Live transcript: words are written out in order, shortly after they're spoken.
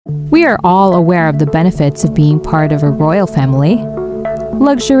we are all aware of the benefits of being part of a royal family.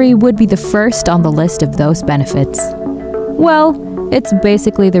 Luxury would be the first on the list of those benefits. Well, it's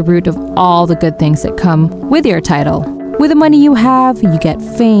basically the root of all the good things that come with your title. With the money you have, you get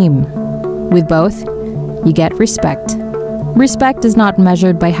fame. With both, you get respect. Respect is not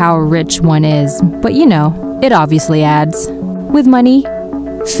measured by how rich one is, but you know, it obviously adds. With money,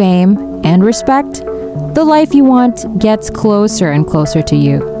 fame, and respect, the life you want gets closer and closer to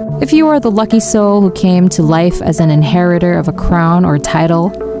you. If you are the lucky soul who came to life as an inheritor of a crown or title,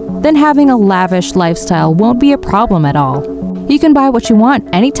 then having a lavish lifestyle won't be a problem at all. You can buy what you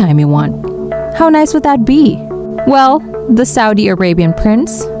want anytime you want. How nice would that be? Well, the Saudi Arabian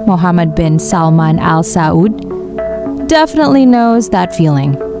prince, Mohammed bin Salman Al Saud, definitely knows that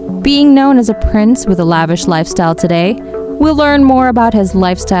feeling. Being known as a prince with a lavish lifestyle today, we'll learn more about his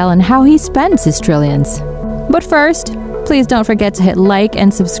lifestyle and how he spends his trillions. But first, please don't forget to hit like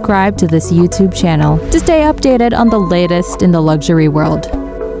and subscribe to this YouTube channel to stay updated on the latest in the luxury world.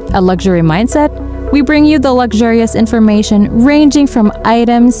 At Luxury Mindset, we bring you the luxurious information ranging from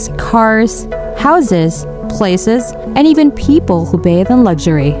items, cars, houses, places, and even people who bathe in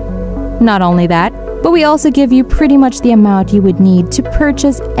luxury. Not only that, but we also give you pretty much the amount you would need to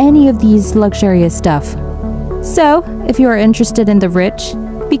purchase any of these luxurious stuff. So, if you are interested in the rich,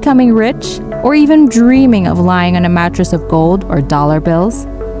 becoming rich, or even dreaming of lying on a mattress of gold or dollar bills,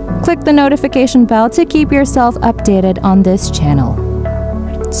 click the notification bell to keep yourself updated on this channel.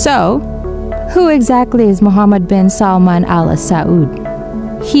 So, who exactly is Mohammed bin Salman Al Saud?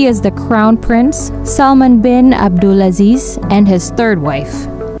 He is the Crown Prince, Salman bin Abdulaziz, and his third wife.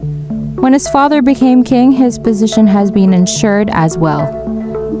 When his father became king, his position has been ensured as well.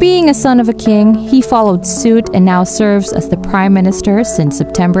 Being a son of a king, he followed suit and now serves as the Prime Minister since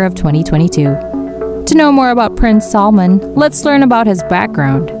September of 2022. To know more about Prince Salman, let's learn about his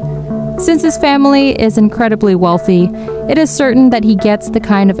background. Since his family is incredibly wealthy, it is certain that he gets the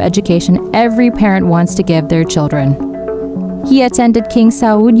kind of education every parent wants to give their children. He attended King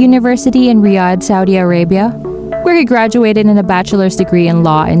Saud University in Riyadh, Saudi Arabia, where he graduated in a bachelor's degree in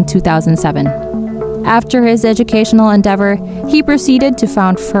law in 2007. After his educational endeavor, he proceeded to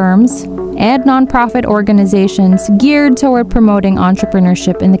found firms and nonprofit organizations geared toward promoting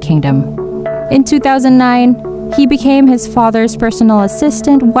entrepreneurship in the kingdom. In 2009, he became his father's personal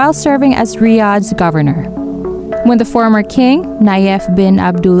assistant while serving as Riyadh's governor. When the former king, Nayef bin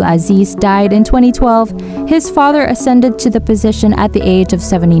Abdul Aziz, died in 2012, his father ascended to the position at the age of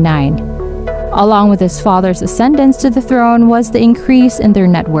 79. Along with his father's ascendance to the throne was the increase in their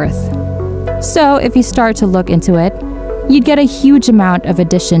net worth. So, if you start to look into it, you'd get a huge amount of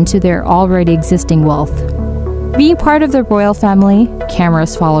addition to their already existing wealth. Being part of the royal family,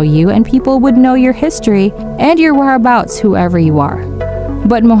 cameras follow you and people would know your history and your whereabouts whoever you are.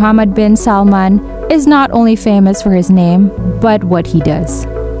 But Mohammed bin Salman is not only famous for his name, but what he does.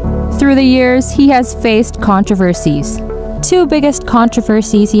 Through the years, he has faced controversies. Two biggest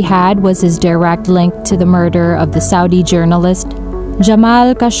controversies he had was his direct link to the murder of the Saudi journalist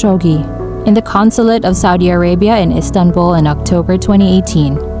Jamal Khashoggi in the consulate of Saudi Arabia in Istanbul in October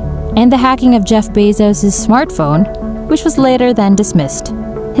 2018, and the hacking of Jeff Bezos' smartphone, which was later then dismissed.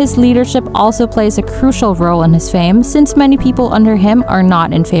 His leadership also plays a crucial role in his fame, since many people under him are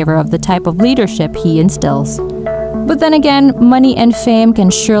not in favor of the type of leadership he instills. But then again, money and fame can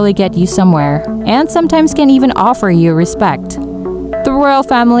surely get you somewhere, and sometimes can even offer you respect. The royal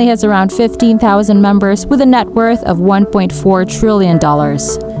family has around 15,000 members with a net worth of $1.4 trillion.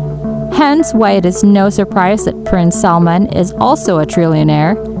 Hence why it is no surprise that Prince Salman is also a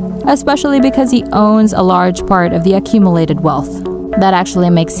trillionaire, especially because he owns a large part of the accumulated wealth. That actually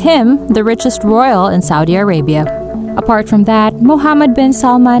makes him the richest royal in Saudi Arabia. Apart from that, Mohammed bin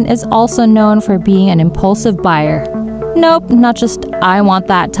Salman is also known for being an impulsive buyer. Nope, not just I want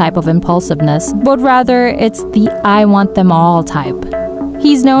that type of impulsiveness, but rather it's the I want them all type.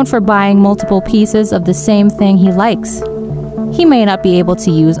 He's known for buying multiple pieces of the same thing he likes. He may not be able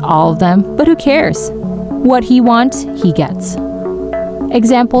to use all of them, but who cares? What he wants, he gets.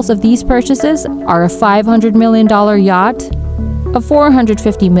 Examples of these purchases are a $500 million yacht, a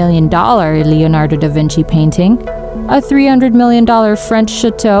 $450 million Leonardo da Vinci painting, a $300 million French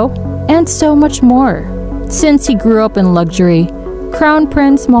chateau, and so much more. Since he grew up in luxury, Crown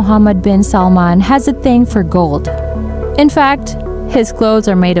Prince Mohammed bin Salman has a thing for gold. In fact, his clothes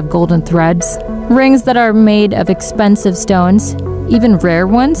are made of golden threads, rings that are made of expensive stones, even rare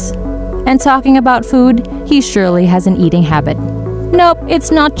ones. And talking about food, he surely has an eating habit. Nope,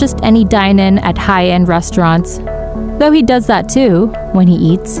 it's not just any dine-in at high-end restaurants. Though he does that too, when he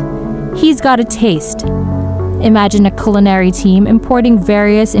eats. He's got a taste. Imagine a culinary team importing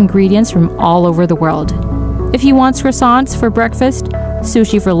various ingredients from all over the world. If he wants croissants for breakfast,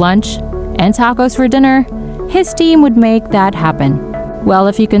 sushi for lunch, and tacos for dinner, his team would make that happen. Well,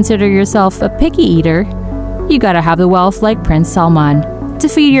 if you consider yourself a picky eater, you gotta have the wealth like Prince Salman to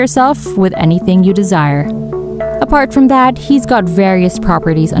feed yourself with anything you desire. Apart from that, he's got various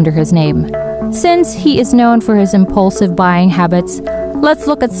properties under his name. Since he is known for his impulsive buying habits, let's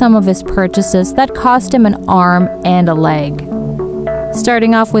look at some of his purchases that cost him an arm and a leg.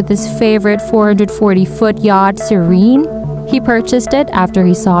 Starting off with his favorite 440-foot yacht, Serene. He purchased it after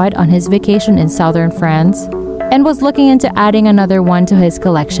he saw it on his vacation in southern France and was looking into adding another one to his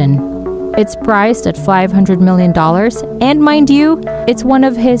collection. It's priced at $500 million, and mind you, it's one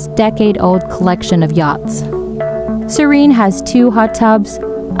of his decade-old collection of yachts. Serene has 2 hot tubs,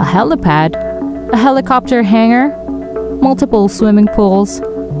 a helipad, a helicopter hangar, multiple swimming pools,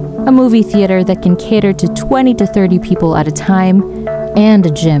 a movie theater that can cater to 20 to 30 people at a time, and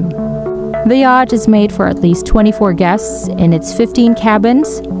a gym. The yacht is made for at least 24 guests in its 15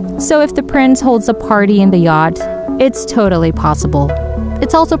 cabins, so if the prince holds a party in the yacht, it's totally possible.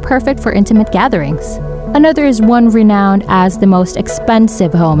 It's also perfect for intimate gatherings. Another is one renowned as the most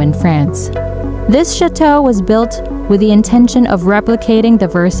expensive home in France. This chateau was built with the intention of replicating the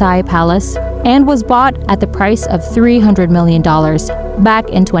Versailles Palace and was bought at the price of $300 million back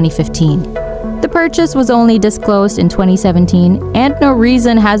in 2015. The purchase was only disclosed in 2017, and no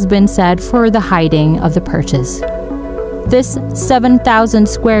reason has been said for the hiding of the purchase. This 7,000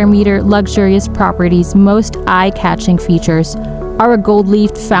 square meter luxurious property's most eye-catching features are a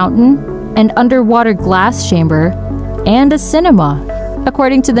gold-leafed fountain, an underwater glass chamber, and a cinema.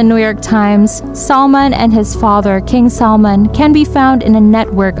 According to the New York Times, Salman and his father, King Salman, can be found in a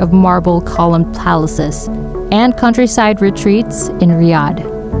network of marble-columned palaces and countryside retreats in Riyadh.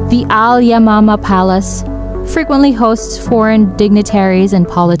 The Al Yamama Palace frequently hosts foreign dignitaries and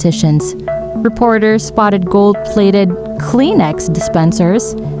politicians. Reporters spotted gold-plated Kleenex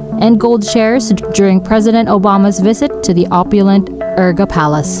dispensers and gold chairs during President Obama's visit to the opulent Urga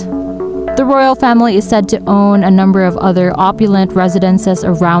Palace. The royal family is said to own a number of other opulent residences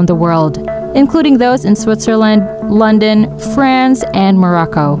around the world, including those in Switzerland, London, France, and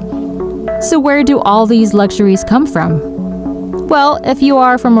Morocco. So where do all these luxuries come from? Well, if you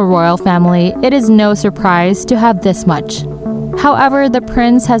are from a royal family, it is no surprise to have this much. However, the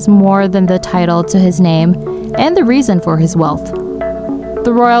prince has more than the title to his name and the reason for his wealth.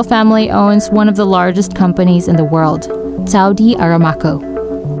 The royal family owns one of the largest companies in the world, Saudi Aramco.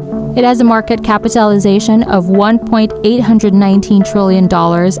 It has a market capitalization of $1.819 trillion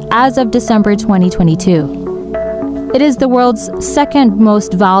as of December 2022. It is the world's second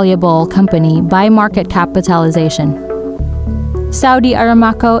most valuable company by market capitalization. Saudi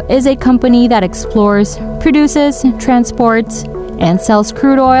Aramco is a company that explores, produces, transports, and sells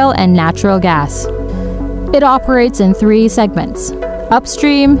crude oil and natural gas. It operates in 3 segments: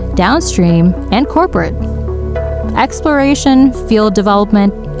 upstream, downstream, and corporate. Exploration, field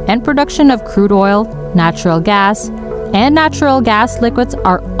development, and production of crude oil, natural gas, and natural gas liquids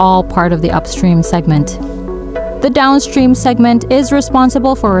are all part of the upstream segment. The downstream segment is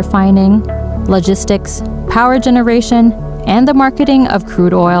responsible for refining, logistics, power generation, and the marketing of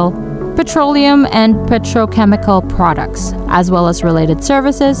crude oil, petroleum, and petrochemical products, as well as related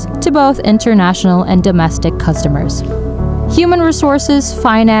services to both international and domestic customers. Human resources,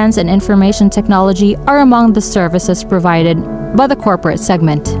 finance, and information technology are among the services provided by the corporate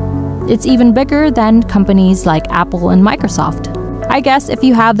segment. It's even bigger than companies like Apple and Microsoft. I guess if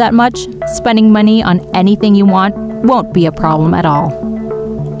you have that much, spending money on anything you want won't be a problem at all.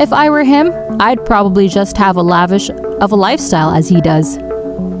 If I were him, I'd probably just have a lavish of a lifestyle as he does.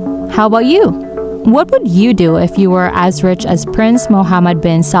 How about you? What would you do if you were as rich as Prince Mohammed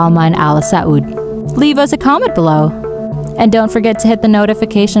bin Salman Al Saud? Leave us a comment below. And don't forget to hit the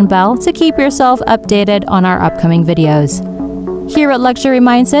notification bell to keep yourself updated on our upcoming videos. Here at Luxury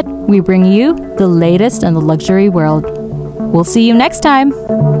Mindset, we bring you the latest in the luxury world. We'll see you next time.